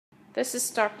This is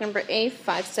stock number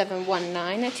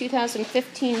A5719, a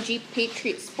 2015 Jeep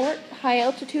Patriot Sport, high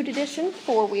altitude edition,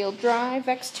 four-wheel drive,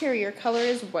 exterior color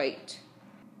is white.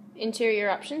 Interior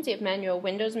options, you have manual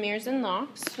windows, mirrors, and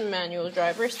locks, manual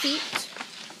driver's seat,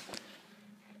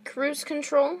 cruise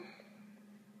control,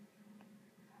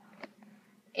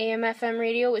 AM/FM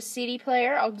radio with CD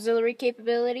player, auxiliary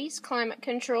capabilities, climate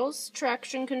controls,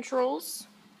 traction controls,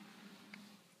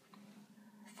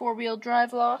 four-wheel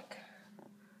drive lock.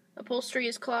 Upholstery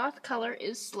is cloth, color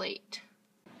is slate.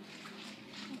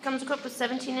 It comes equipped with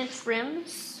 17-inch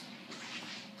rims.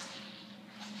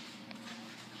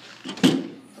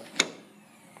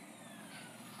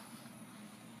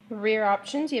 Rear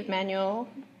options, you have manual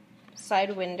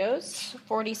side windows,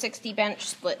 40/60 bench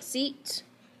split seat,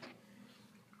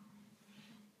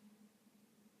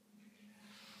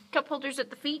 cup holders at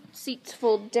the feet, seats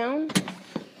fold down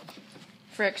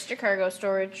for extra cargo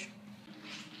storage.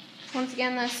 Once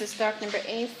again, this is stock number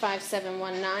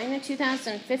A5719, a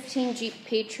 2015 Jeep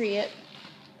Patriot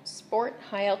Sport,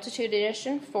 high altitude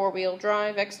edition, four-wheel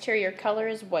drive, exterior color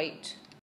is white.